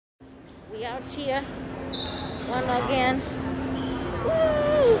We out here. One again.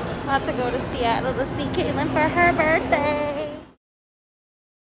 Woo! About to go to Seattle to see Caitlin for her birthday.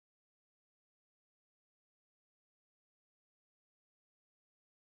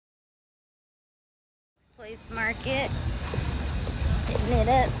 Place Market. Hitting it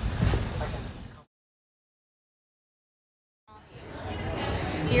up.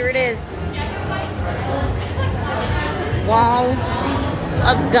 Here it is. Wall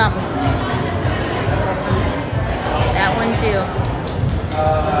of gum. That one too.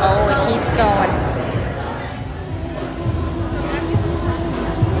 Oh, it keeps going.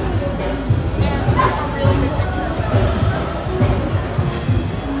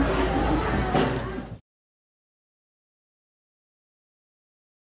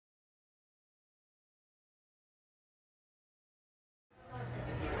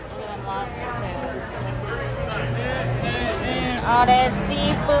 All that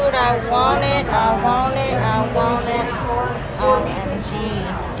seafood, I want it, I want it, I want it. OMG.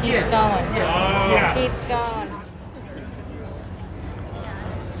 Keeps going. Keeps going.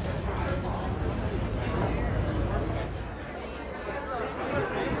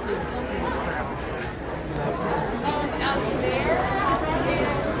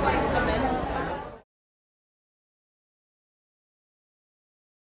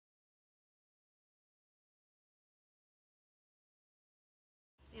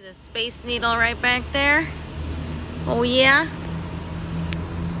 See the Space Needle right back there? Oh yeah.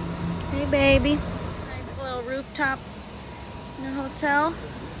 Hey baby. Nice little rooftop in the hotel.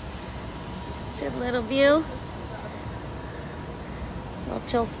 Good little view. Little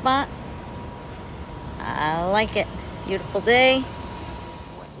chill spot. I like it. Beautiful day.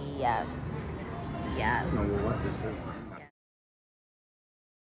 Yes. Yes. No, what this is.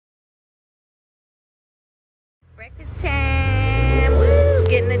 Breakfast time. Woo,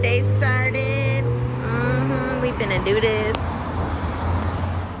 getting the day started. We finna do this.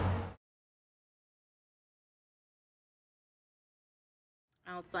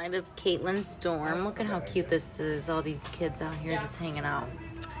 Outside of Caitlin's dorm. Look at how cute this is. All these kids out here just hanging out.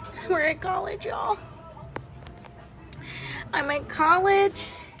 We're at college, y'all. I'm at college.